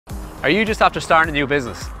Are you just after starting a new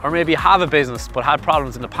business? Or maybe you have a business but had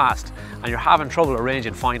problems in the past and you're having trouble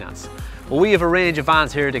arranging finance? Well, we have a range of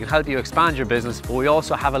vans here that can help you expand your business, but we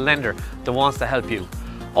also have a lender that wants to help you.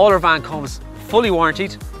 All our van comes fully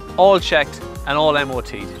warranted, all checked and all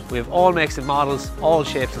MOT'd. We have all makes and models, all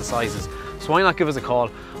shapes and sizes. So why not give us a call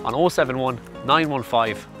on 071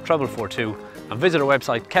 915 442 and visit our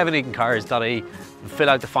website kevinegancars.ie and fill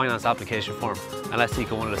out the finance application form, and let's see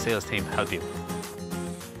can one of the sales team help you.